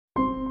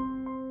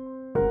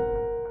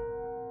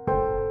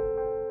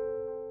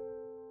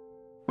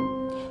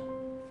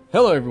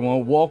Hello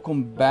everyone,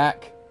 welcome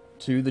back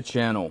to the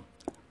channel.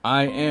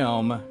 I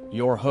am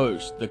your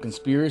host, the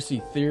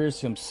conspiracy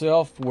theorist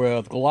himself,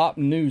 with Glop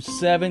News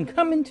 7,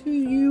 coming to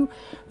you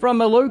from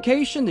a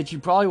location that you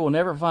probably will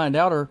never find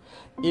out, or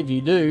if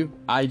you do,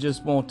 I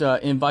just won't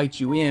invite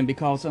you in,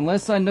 because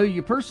unless I know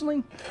you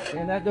personally,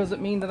 and that doesn't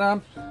mean that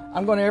I'm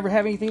going to ever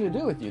have anything to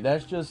do with you.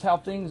 That's just how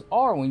things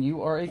are when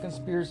you are a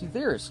conspiracy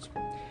theorist.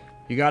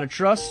 You got to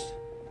trust,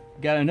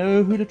 you got to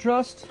know who to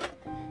trust.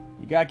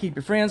 You got to keep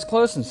your friends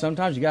close, and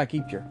sometimes you got to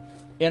keep your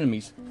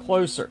enemies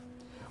closer.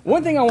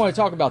 One thing I want to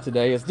talk about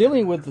today is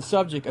dealing with the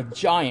subject of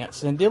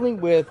giants and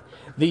dealing with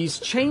these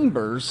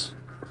chambers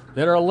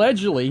that are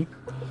allegedly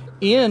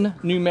in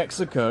New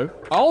Mexico,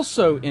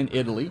 also in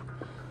Italy,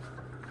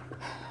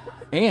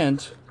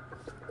 and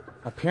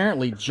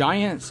apparently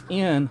giants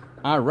in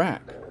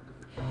Iraq.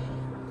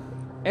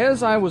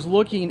 As I was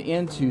looking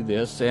into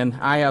this, and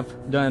I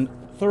have done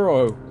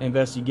thorough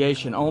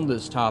investigation on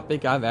this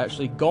topic, I've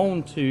actually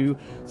gone to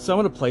some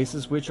of the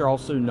places which are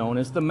also known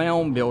as the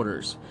mound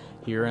builders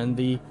here in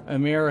the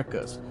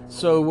Americas.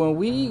 So when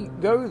we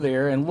go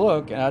there and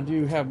look, and I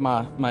do have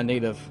my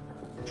native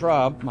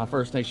tribe, my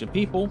First Nation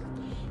people,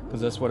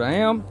 because that's what I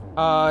am,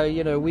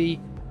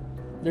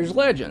 there's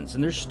legends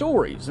and there's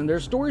stories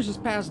is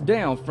passed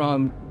down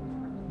from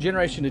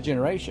generation to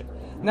generation.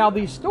 Now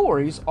these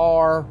stories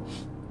are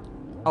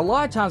a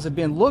lot of times have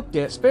been looked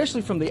at,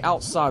 especially from the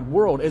outside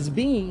world, as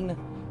being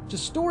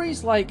just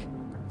stories like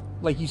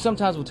you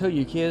sometimes will tell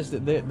your kids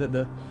that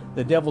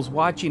the devil's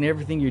watching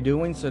everything you're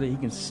doing so that he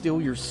can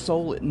steal your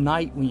soul at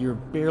night when you're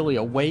barely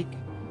awake.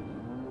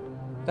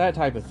 That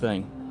type of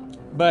thing.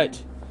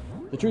 But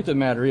the truth of the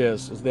matter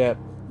is that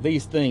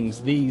these things,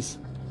 these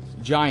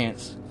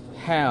giants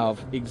have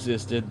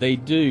existed. They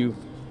do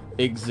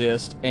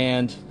exist.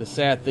 And the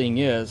sad thing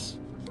is,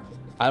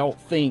 I don't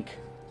think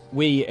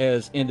we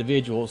as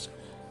individuals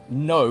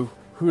know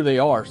who they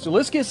are. So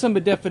let's get some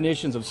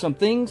definitions of some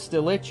things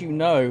to let you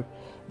know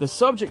the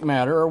subject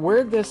matter, or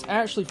where this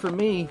actually for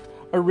me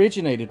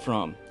originated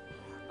from.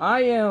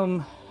 I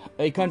am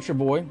a country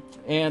boy,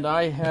 and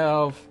I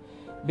have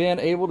been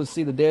able to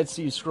see the Dead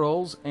Sea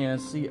Scrolls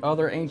and see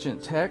other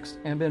ancient texts,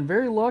 and been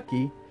very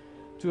lucky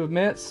to have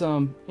met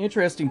some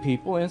interesting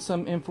people and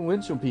some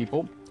influential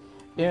people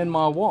in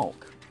my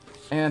walk,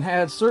 and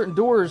had certain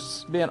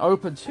doors being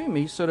opened to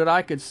me so that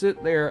I could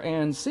sit there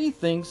and see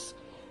things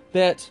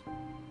that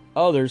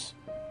others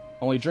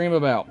only dream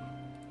about.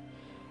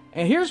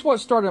 And here's what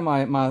started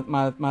my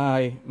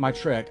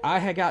trek. I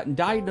had gotten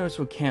diagnosed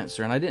with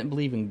cancer, and I didn't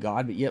believe in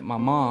God, but yet my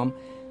mom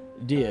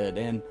did,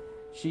 and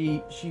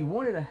she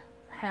wanted to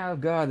have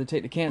God to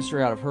take the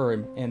cancer out of her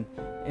and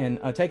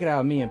take it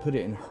out of me and put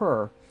it in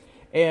her.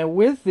 And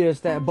with this,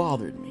 that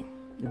bothered me.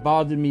 It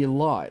bothered me a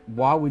lot.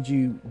 Why would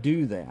you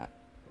do that?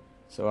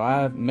 So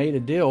I made a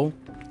deal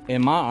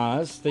in my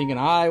eyes, thinking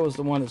I was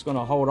the one that's going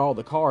to hold all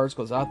the cards,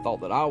 because I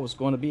thought that I was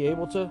going to be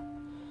able to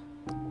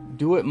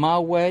do it my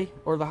way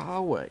or the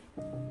highway.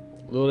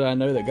 Little did I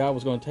know that God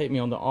was going to take me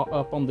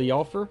up on the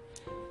offer,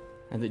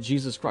 and that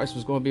Jesus Christ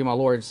was going to be my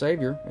Lord and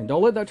Savior. And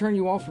don't let that turn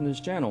you off from this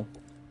channel.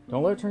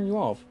 Don't let it turn you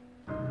off.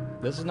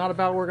 This is not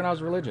about organized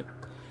religion.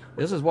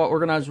 This is what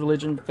organized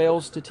religion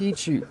fails to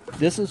teach you.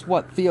 This is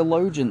what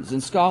theologians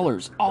and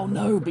scholars all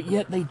know, but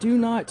yet they do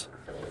not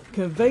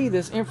convey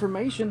this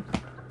information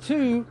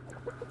to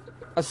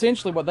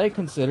essentially what they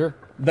consider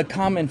the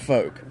common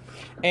folk.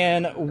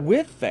 And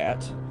with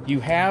that, you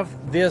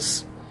have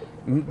this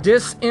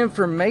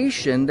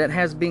disinformation that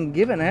has been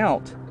given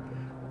out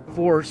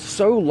for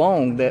so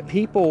long that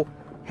people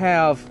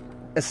have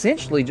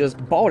essentially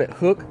just bought it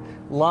hook,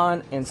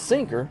 line, and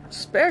sinker,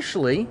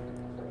 especially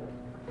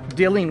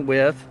dealing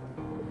with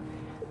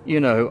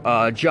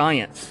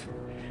giants,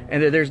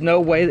 and that there's no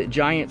way that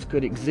giants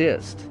could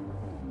exist.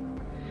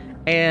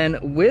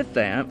 And with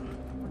that,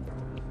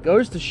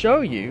 goes to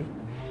show you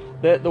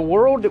that the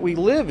world that we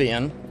live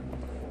in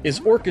is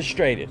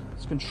orchestrated,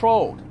 it's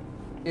controlled.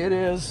 It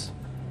is,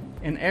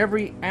 in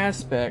every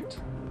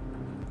aspect,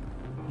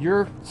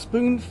 you're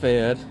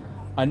spoon-fed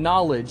a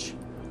knowledge,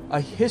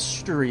 a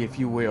history, if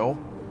you will,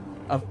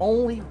 of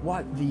only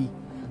what the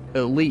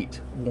elite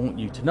want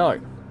you to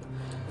know.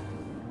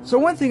 So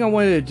one thing I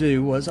wanted to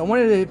do was,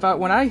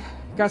 when I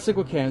got sick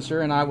with cancer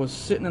and I was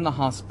sitting in the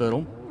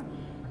hospital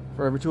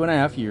for over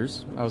 2.5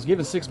 years, I was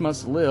given 6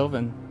 months to live,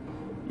 and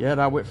yet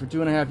I went for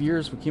 2.5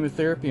 years with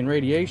chemotherapy and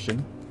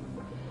radiation.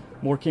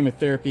 More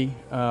chemotherapy,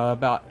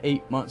 about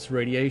 8 months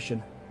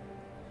radiation.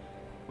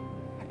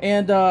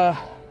 And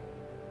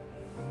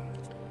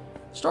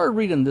started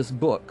reading this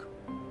book.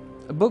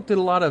 A book that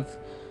a lot of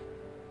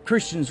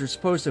Christians are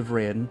supposed to have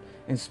read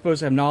and supposed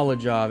to have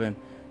knowledge of. And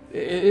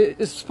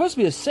it's supposed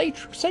to be a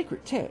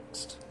sacred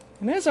text.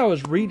 And as I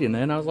was reading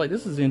it, I was like,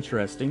 this is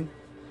interesting.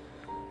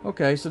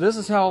 Okay, so this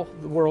is how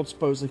the world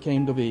supposedly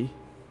came to be.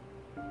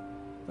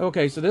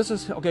 Okay, so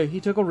he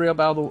took a rib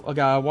out of a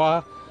guy.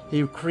 Why?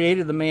 He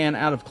created the man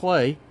out of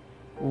clay.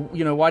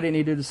 Why didn't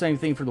he do the same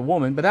thing for the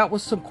woman? But that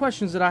was some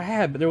questions that I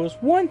had. But there was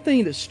one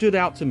thing that stood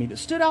out to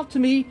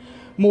me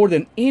more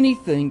than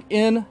anything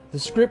in the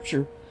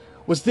scripture,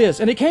 was this: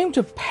 "And it came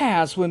to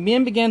pass, when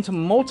men began to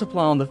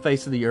multiply on the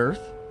face of the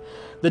earth,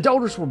 the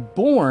daughters were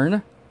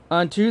born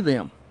unto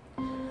them,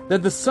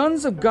 that the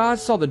sons of God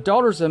saw the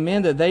daughters of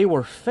men, that they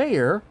were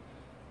fair,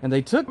 and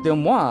they took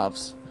them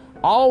wives,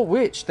 all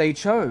which they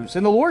chose.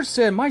 And the Lord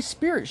said, My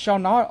spirit shall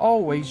not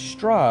always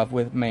strive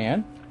with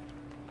man,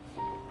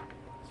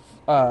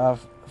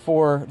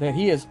 for that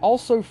he is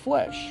also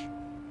flesh.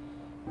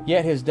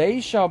 Yet his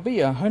days shall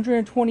be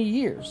 120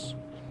 years.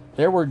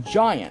 There were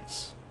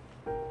giants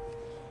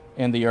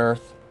in the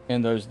earth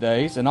in those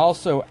days, and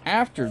also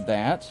after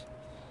that,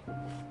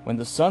 when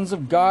the sons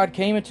of God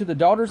came into the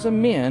daughters of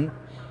men,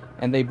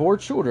 and they bore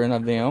children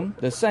of them,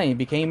 the same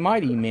became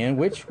mighty men,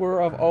 which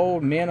were of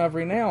old, men of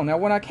renown." Now,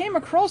 when I came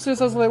across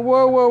this, I was like,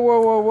 whoa, whoa,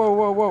 whoa, whoa, whoa,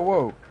 whoa, whoa,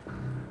 whoa.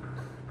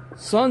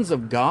 Sons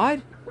of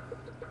God?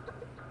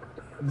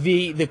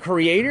 The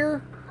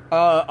creator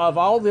of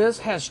all this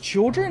has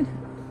children?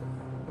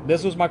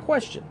 This was my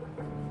question.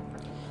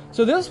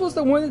 So this was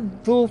the one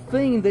little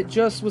thing that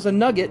just was a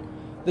nugget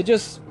that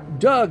just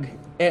dug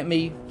at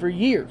me for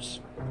years.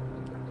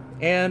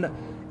 And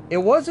it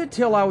wasn't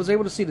until I was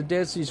able to see the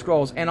Dead Sea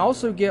Scrolls and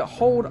also get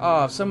hold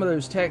of some of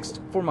those texts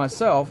for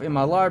myself in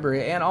my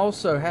library, and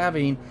also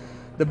having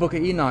the Book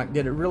of Enoch,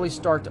 did it really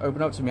start to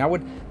open up to me. I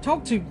would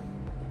talk to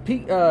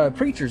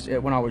preachers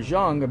when I was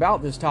young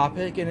about this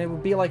topic, and it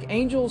would be like,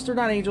 angels, they're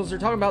not angels, they're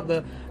talking about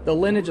the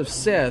lineage of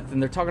Seth,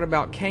 and they're talking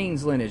about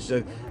Cain's lineage,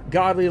 the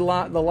godly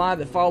line, the line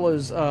that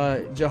follows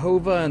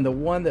Jehovah, and the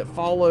one that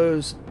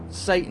follows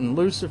Satan,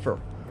 Lucifer.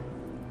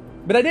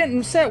 But I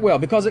didn't set well,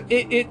 because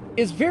it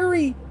is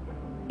very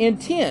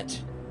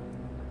intent.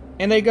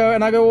 And I go,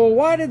 well,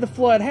 why did the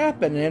flood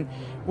happen? And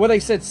well, they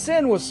said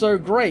sin was so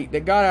great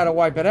that God had to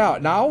wipe it out.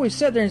 And I always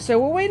sit there and say,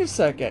 well, wait a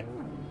second.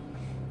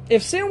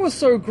 If sin was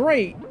so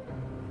great,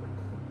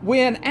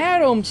 when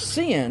Adam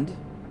sinned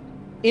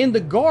in the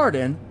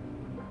garden,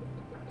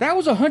 that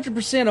was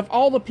 100% of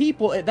all the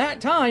people at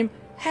that time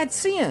had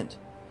sinned.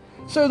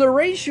 So the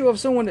ratio of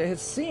someone that had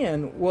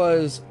sinned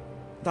was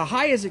the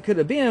highest it could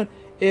have been.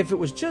 If it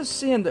was just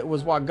sin that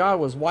was why God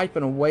was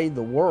wiping away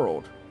the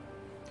world,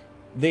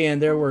 then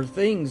there were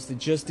things that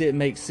just didn't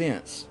make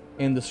sense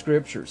in the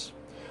scriptures.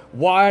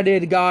 Why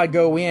did God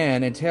go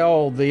in and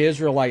tell the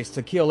Israelites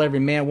to kill every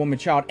man, woman,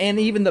 child, and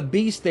even the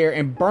beast there,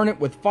 and burn it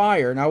with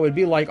fire? And I would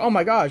be like, oh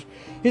my gosh,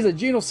 he's a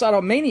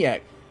genocidal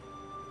maniac.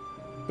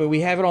 But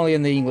we have it only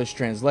in the English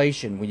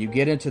translation. When you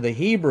get into the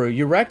Hebrew,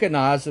 you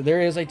recognize that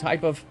there is a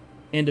type of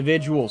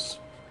individuals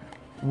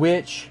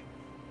which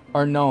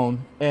are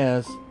known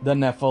as the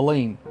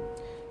Nephilim,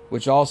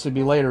 which also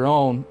be later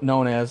on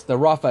known as the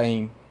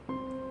Rephaim.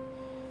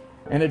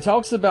 And it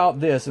talks about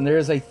this, and there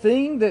is a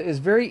thing that is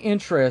very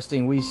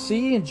interesting. We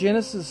see in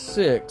Genesis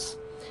 6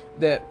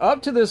 that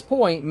up to this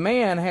point,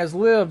 man has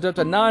lived up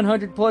to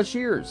 900 plus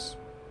years.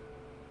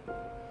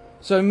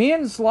 So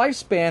man's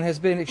lifespan has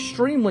been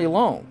extremely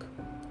long.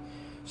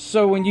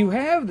 So when you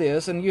have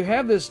this, and you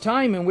have this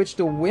time in which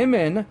the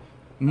women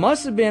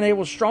must have been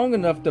able strong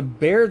enough to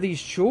bear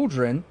these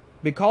children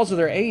because of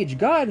their age,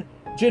 God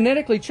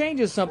genetically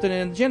changes something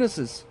in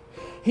Genesis.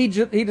 He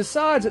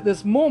decides at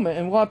this moment,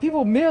 and what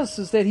people miss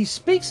is that he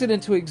speaks it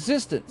into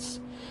existence.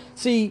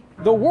 See,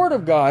 the Word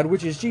of God,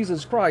 which is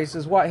Jesus Christ,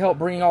 is what helped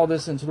bring all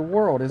this into the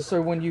world. And so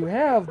when you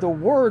have the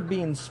Word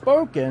being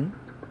spoken,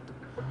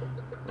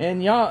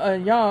 and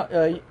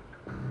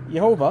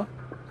Jehovah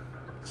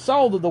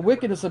saw that the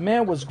wickedness of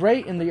man was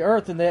great in the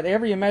earth, and that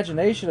every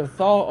imagination of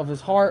thought of his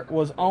heart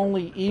was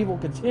only evil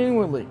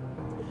continually.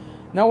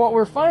 Now what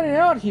we're finding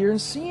out here and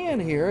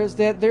seeing here is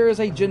that there is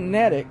a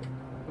genetic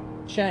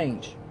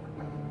change.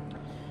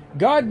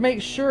 God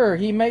makes sure,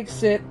 he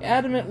makes it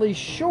adamantly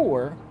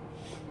sure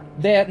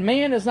that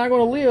man is not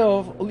going to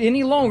live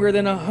any longer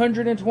than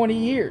 120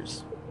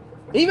 years.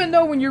 Even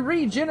though when you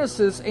read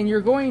Genesis and you're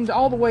going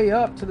all the way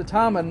up to the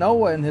time of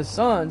Noah and his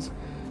sons,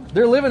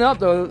 they're living up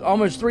to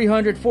almost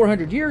 300,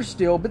 400 years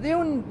still, but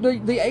then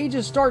the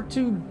ages start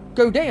to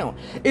go down.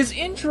 It's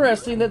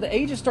interesting that the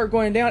ages start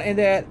going down, and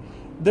that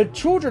the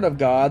children of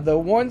God, the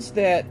ones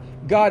that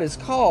God has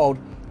called,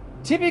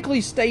 typically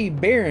stay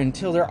barren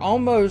till they're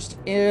almost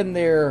in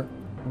their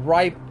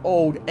ripe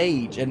old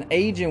age, an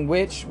age in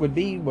which would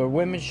be where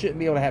women shouldn't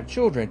be able to have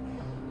children.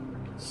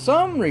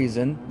 Some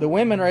reason the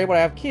women are able to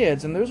have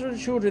kids, and those are the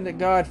children that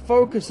God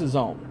focuses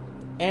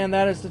on, and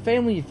that is the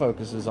family he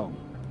focuses on.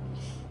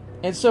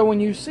 And so when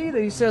you see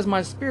that he says,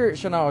 my spirit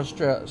shall not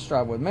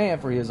strive with man,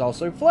 for he is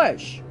also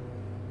flesh,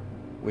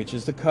 which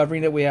is the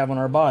covering that we have on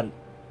our body,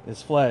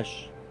 is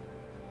flesh.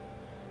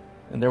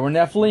 And there were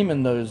Nephilim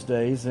in those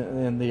days,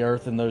 in the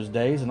earth in those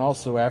days, and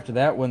also after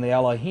that, when the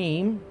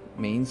Elohim,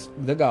 means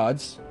the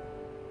gods,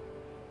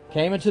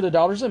 came into the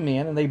daughters of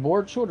men, and they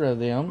bore children of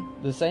them,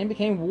 the same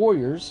became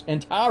warriors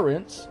and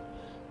tyrants,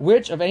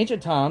 which of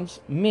ancient times,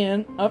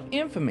 men of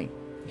infamy.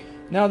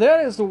 Now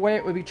that is the way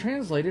it would be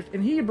translated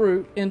in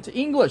Hebrew into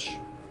English.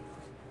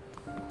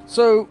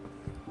 So,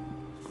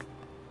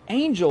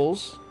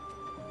 angels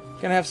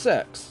can have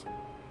sex.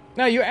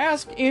 Now, you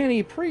ask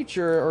any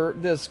preacher or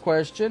this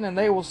question, and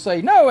they will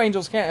say, no,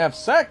 angels can't have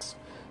sex.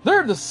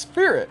 They're the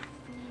spirit.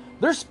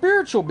 They're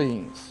spiritual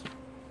beings.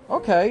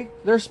 Okay,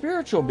 they're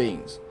spiritual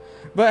beings.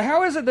 But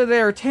how is it that they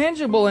are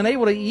tangible and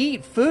able to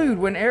eat food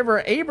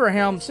whenever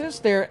Abraham sits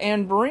there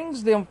and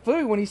brings them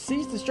food? When he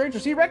sees the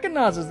strangers, he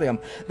recognizes them.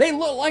 They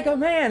look like a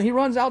man. He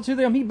runs out to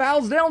them. He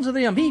bows down to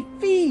them. He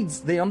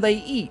feeds them. They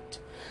eat.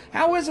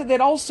 How is it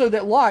that also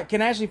that Lot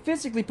can actually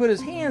physically put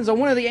his hands on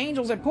one of the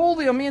angels and pull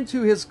them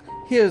into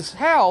his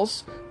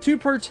house to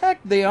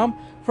protect them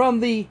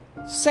from the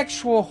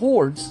sexual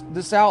hordes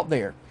that's out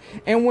there?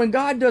 And when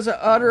God does an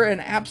utter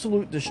and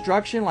absolute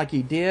destruction like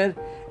he did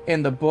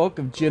in the book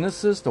of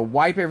Genesis to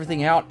wipe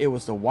everything out, it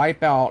was to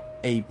wipe out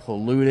a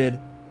polluted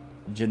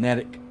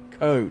genetic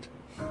code.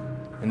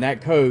 And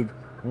that code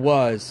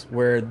was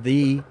where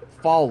the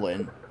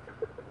fallen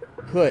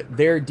put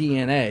their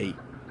DNA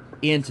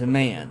into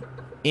man,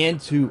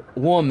 into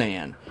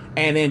woman,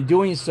 and in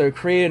doing so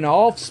created an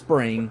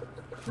offspring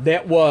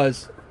that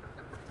was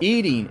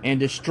eating and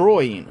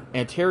destroying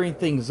and tearing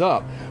things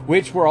up,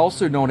 which were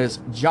also known as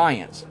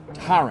giants,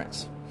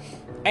 tyrants.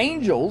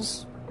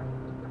 Angels,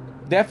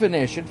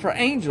 definition for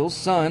angels,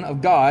 son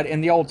of God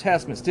in the Old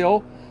Testament,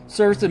 still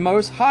serves the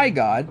Most High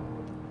God,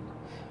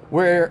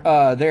 where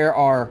there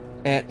are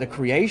at the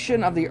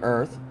creation of the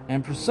earth,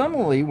 and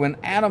presumably when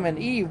Adam and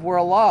Eve were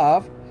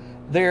alive,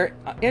 they're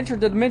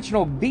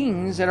interdimensional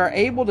beings that are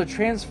able to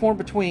transform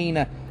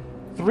between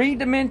 3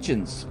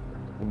 dimensions,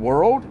 the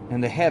world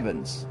and the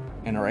heavens,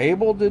 and are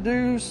able to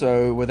do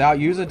so without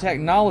using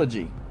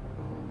technology.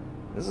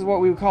 This is what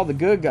we would call the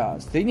good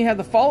gods. Then you have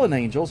the fallen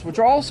angels, which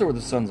are also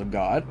the sons of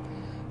God.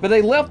 But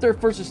they left their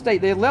first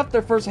estate. They left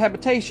their first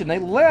habitation. They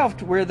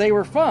left where they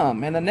were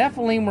from. And the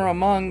Nephilim were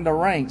among the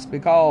ranks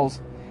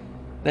because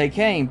they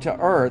came to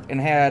earth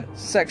and had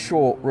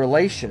sexual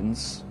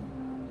relations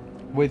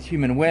with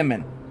human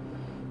women.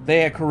 They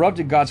had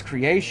corrupted God's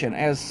creation.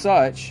 As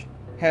such,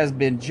 has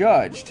been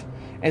judged.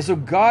 And so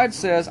God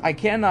says, I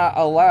cannot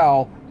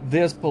allow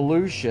this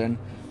pollution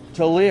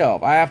to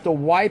live. I have to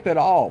wipe it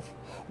off.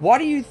 Why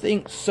do you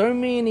think so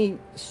many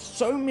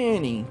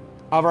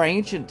of our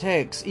ancient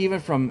texts,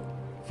 even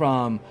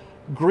from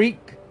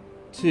Greek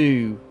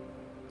to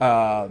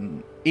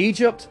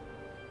Egypt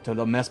to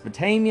the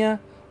Mesopotamia,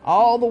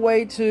 all the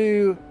way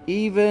to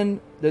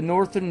even the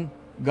northern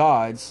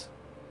gods,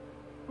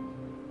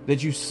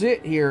 that you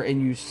sit here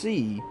and you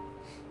see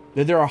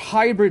that there are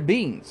hybrid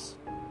beings,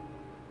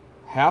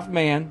 half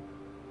man,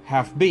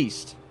 half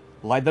beast,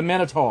 like the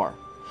Minotaur.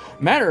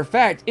 Matter of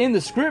fact, in the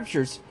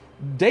scriptures,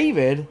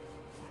 David,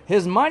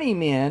 his mighty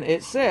men,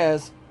 it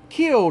says,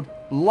 killed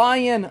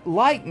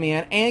lion-like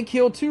men and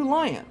killed 2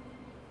 lions.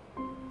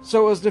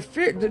 So it was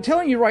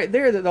telling you right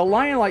there that the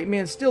lion-like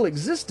men still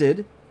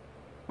existed,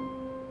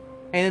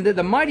 and that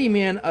the mighty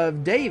men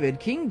of David,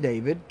 King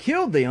David,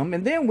 killed them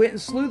and then went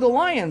and slew the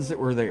lions that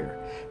were there.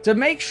 To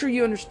make sure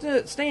you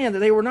understand that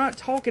they were not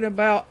talking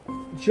about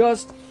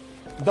just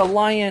the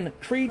lion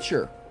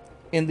creature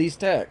in these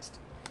texts.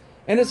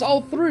 And it's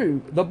all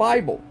through the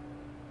Bible.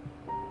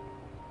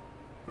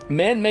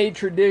 Man-made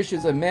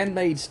traditions and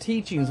man-made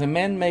teachings and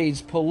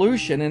man-made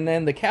pollution, and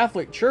then the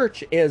Catholic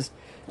Church is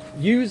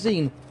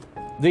using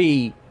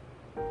the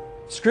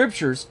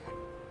scriptures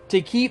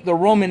to keep the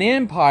Roman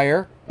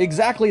Empire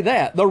exactly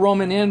that, the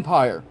Roman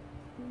Empire.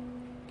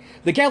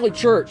 The Catholic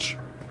Church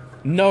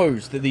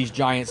knows that these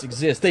giants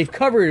exist. They've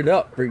covered it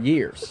up for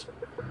years.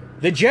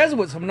 The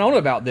Jesuits have known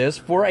about this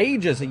for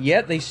ages, and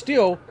yet they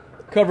still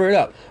cover it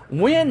up.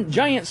 When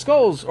giant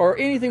skulls or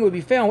anything would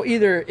be found,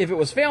 either if it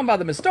was found by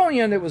the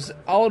Smithsonian, it was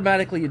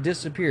automatically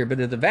disappeared. But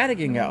if the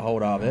Vatican got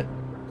hold of it,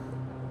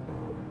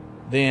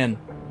 then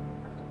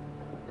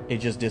it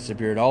just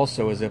disappeared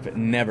also, as if it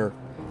never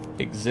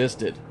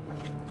existed.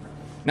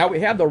 Now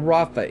we have the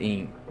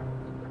Rephaim,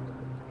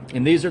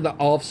 and these are the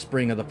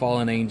offspring of the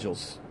fallen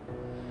angels.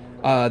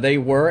 They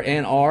were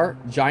and are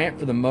giant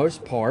for the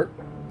most part.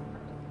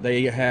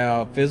 They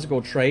have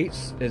physical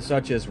traits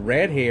such as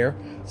red hair,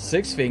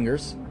 6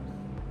 fingers,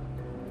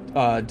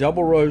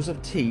 double rows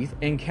of teeth,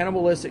 and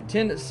cannibalistic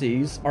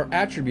tendencies are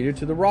attributed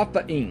to the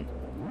Rephaim.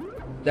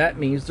 That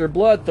means they're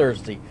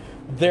bloodthirsty.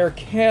 They're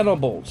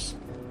cannibals.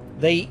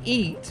 They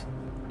eat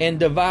and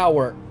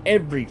devour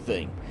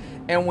everything.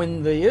 And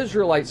when the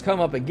Israelites come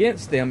up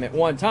against them at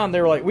one time,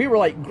 we were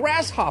like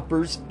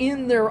grasshoppers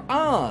in their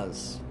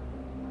eyes.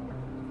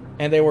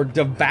 And they were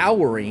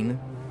devouring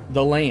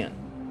the land.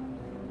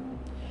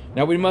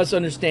 Now we must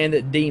understand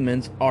that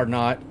demons are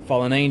not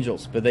fallen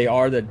angels, but they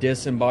are the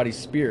disembodied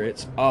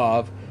spirits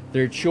of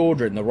their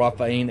children, the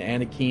Rephaim, the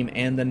Anakim,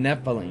 and the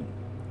Nephilim.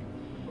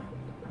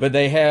 But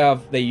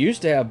they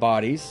used to have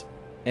bodies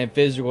and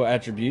physical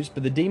attributes,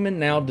 but the demon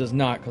now does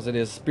not, because it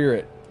is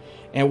spirit.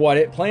 And what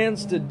it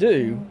plans to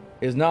do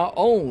is not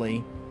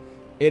only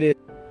it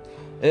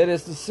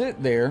is to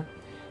sit there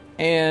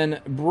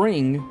and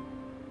bring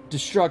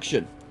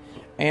destruction.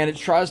 And it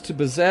tries to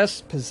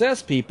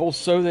possess people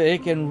so that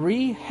it can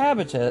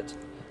rehabitate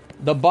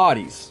the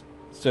bodies,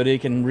 so that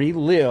it can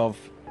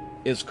relive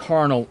its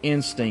carnal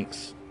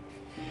instincts.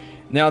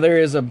 Now there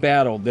is a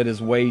battle that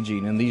is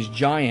waging, and these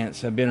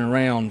giants have been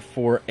around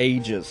for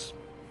ages.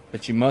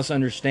 But you must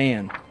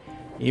understand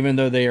Even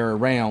though they are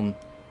around,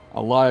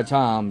 a lot of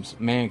times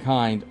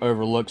mankind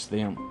overlooks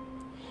them.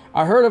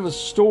 I heard of a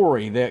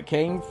story that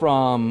came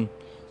from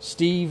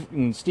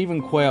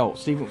Stephen Quayle.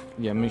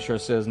 Make sure I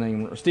say his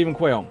name. Stephen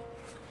Quayle.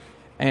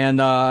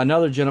 And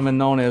another gentleman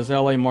known as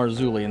L.A.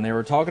 Marzulli. And they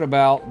were talking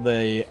about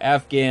the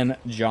Afghan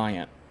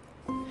giant.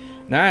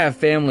 Now, I have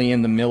family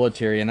in the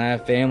military, and I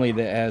have family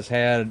that has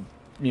had,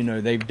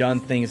 they've done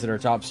things that are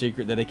top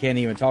secret that they can't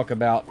even talk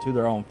about to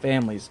their own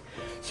families.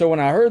 So when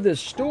I heard this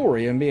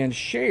story and being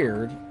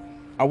shared,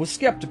 I was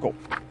skeptical.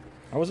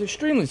 I was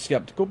extremely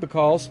skeptical,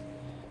 because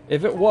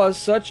if it was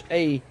such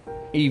a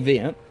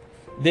event,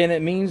 then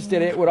it means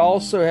that it would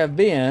also have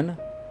been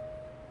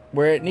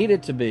where it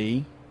needed to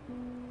be,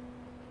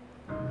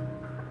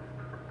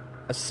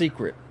 a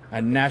secret,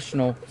 a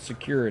national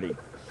security.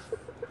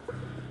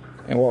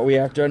 And what we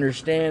have to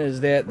understand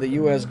is that the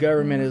U.S.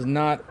 government is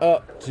not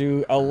up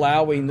to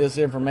allowing this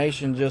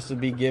information just to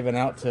be given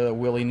out to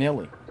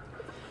willy-nilly.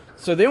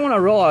 So then when I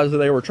realized that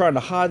they were trying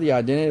to hide the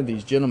identity of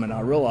these gentlemen,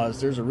 I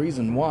realized there's a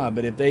reason why.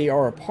 But if they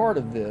are a part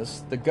of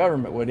this, the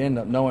government would end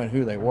up knowing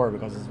who they were,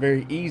 because it's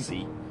very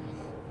easy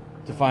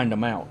to find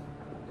them out.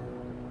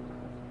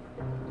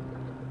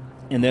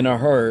 And then I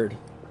heard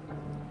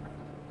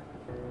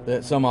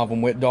that some of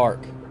them went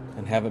dark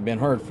and haven't been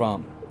heard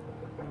from.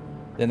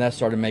 Then that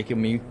started making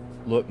me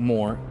look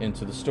more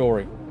into the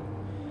story,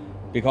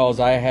 because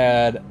I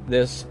had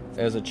this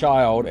as a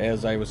child,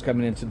 as I was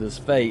coming into this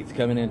faith,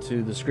 coming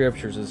into the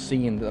scriptures, and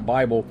seeing the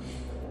Bible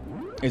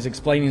is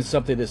explaining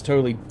something that's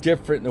totally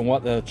different than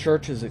what the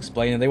church is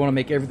explaining. They want to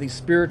make everything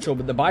spiritual,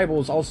 but the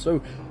Bible is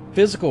also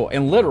physical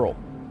and literal,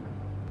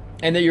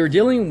 and that you're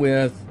dealing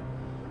with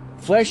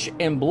flesh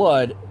and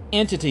blood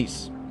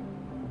entities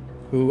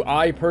who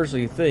I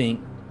personally think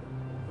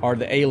are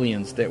the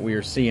aliens that we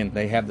are seeing.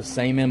 They have the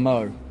same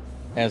MO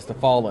as the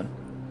fallen.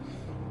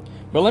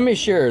 But let me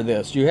share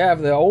this. You have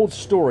the old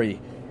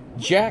story,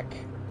 Jack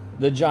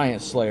the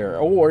Giant Slayer,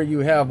 or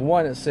you have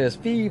one that says,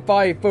 fee,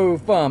 fi, fo,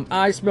 fum,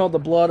 I smell the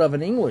blood of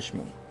an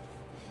Englishman.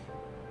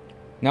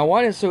 Now,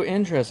 why is it so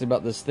interesting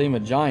about this theme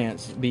of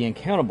giants being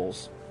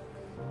cannibals?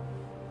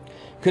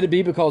 Could it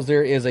be because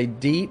there is a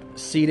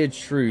deep-seated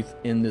truth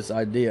in this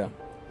idea,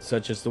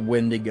 such as the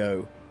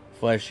Wendigo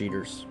flesh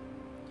eaters?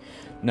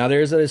 Now,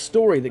 there's a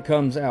story that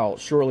comes out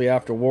shortly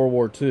after World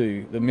War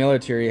II, the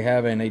military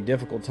having a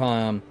difficult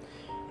time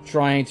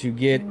trying to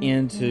get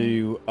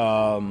into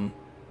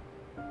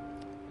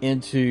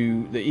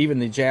even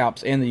the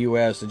Japs and the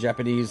U.S. The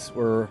Japanese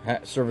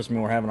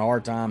servicemen were having a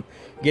hard time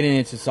getting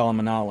into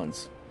Solomon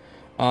Islands.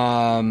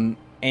 And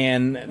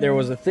there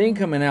was a thing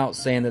coming out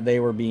saying that they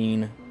were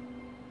being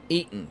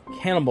eaten,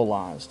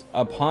 cannibalized.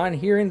 Upon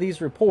hearing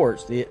these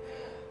reports, they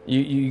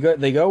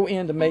go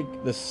in to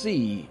make the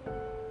sea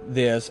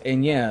this,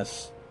 and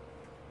yes,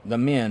 the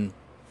men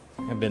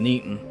have been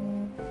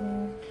eaten.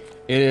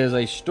 It is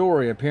a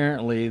story,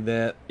 apparently,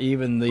 that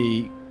even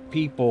the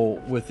people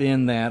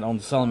within that on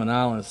the Solomon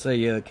Islands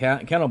say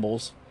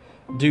cannibals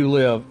do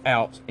live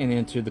out and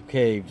into the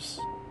caves,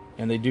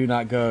 and they do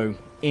not go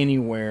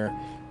anywhere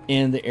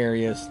in the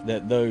areas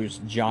that those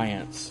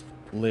giants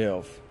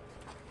live.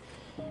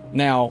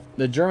 Now,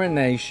 the German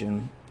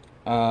nation,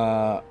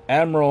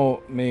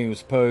 Admiral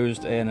Mews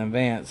posed an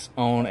advance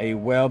on a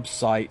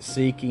website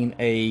seeking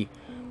a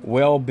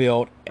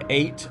well-built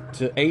 18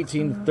 to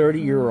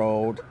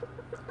 30-year-old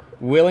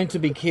willing to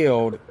be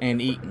killed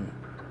and eaten.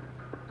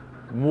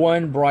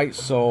 One bright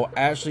soul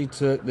actually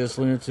took this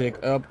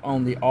lunatic up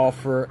on the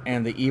offer,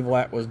 and the evil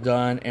act was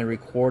done and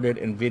recorded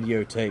and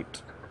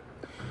videotaped.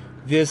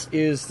 This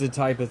is the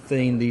type of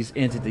thing these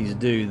entities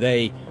do.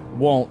 They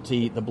want to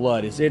eat the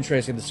blood. It's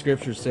interesting, the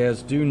scripture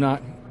says, do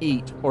not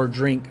eat or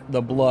drink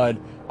the blood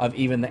of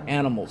even the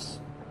animals.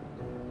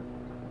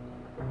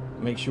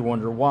 Makes you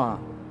wonder why.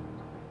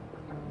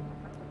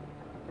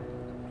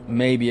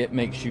 Maybe it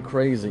makes you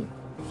crazy.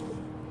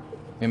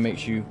 It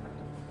makes you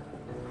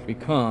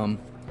become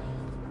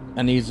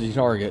an easy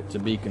target to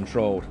be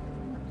controlled.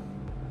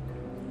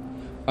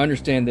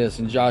 Understand this,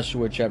 in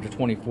Joshua chapter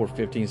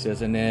 24:15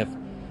 says, and if it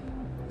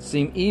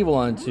seem evil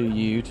unto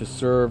you to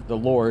serve the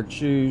Lord,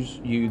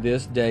 choose you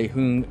this day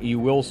whom you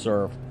will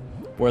serve,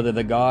 whether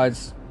the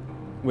gods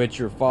which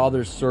your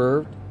fathers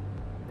served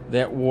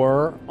that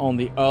were on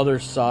the other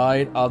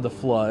side of the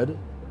flood,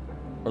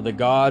 or the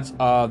gods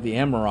of the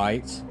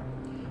Amorites,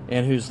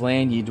 in whose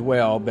land ye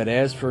dwell. But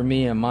as for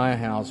me and my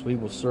house, we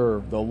will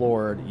serve the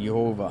Lord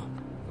Jehovah.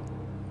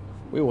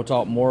 We will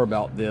talk more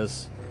about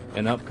this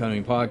in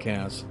upcoming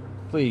podcasts.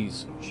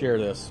 Please share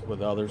this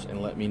with others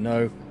and let me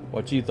know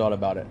what you thought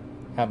about it.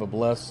 Have a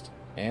blessed,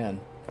 and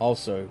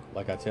also,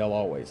 like I tell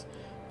always,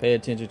 pay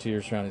attention to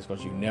your surroundings,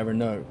 because you never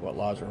know what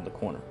lies around the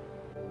corner.